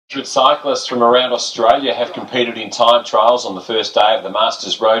100 cyclists from around Australia have competed in time trials on the first day of the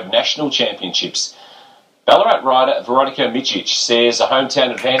Masters Road National Championships. Ballarat rider Veronica Micic says a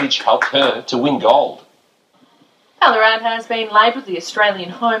hometown advantage helped her to win gold. Ballarat has been labelled the Australian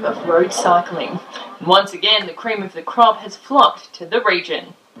home of road cycling. And once again, the cream of the crop has flocked to the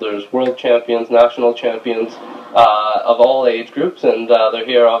region. There's world champions, national champions of all age groups, and they're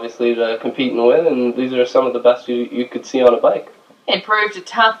here obviously to compete and win, and these are some of the best you could see on a bike. It proved a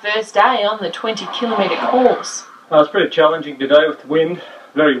tough first day on the 20-kilometre course. It was pretty challenging today with the wind,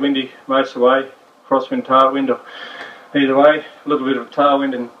 very windy most of the way, crosswind, tailwind, or either way, a little bit of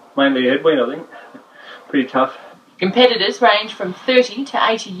tailwind and mainly a headwind, I think. Pretty tough. Competitors range from 30 to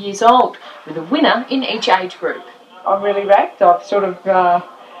 80 years old, with a winner in each age group. I'm really rapt. I've sort of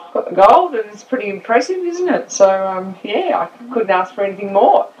got the gold, and it's pretty impressive, isn't it? So, yeah, I couldn't ask for anything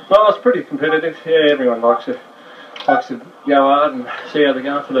more. Well, it's pretty competitive. Yeah, everyone likes to go hard and see how they're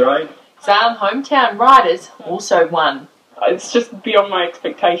going for their age. Some hometown riders also won. It's just beyond my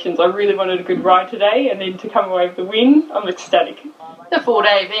expectations. I really wanted a good ride today, and then to come away with the win, I'm ecstatic. The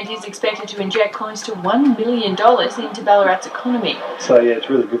 4-day event is expected to inject close to $1 million into Ballarat's economy. So yeah, it's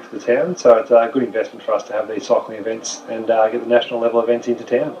really good for the town, so it's a good investment for us to have these cycling events and get the national level events into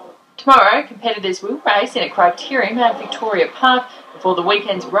town. Tomorrow, competitors will race in a criterium at Victoria Park before the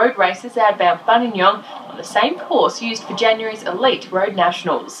weekend's road races outbound Buninyong on the same course used for January's Elite Road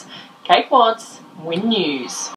Nationals. Kate Watts, Win News.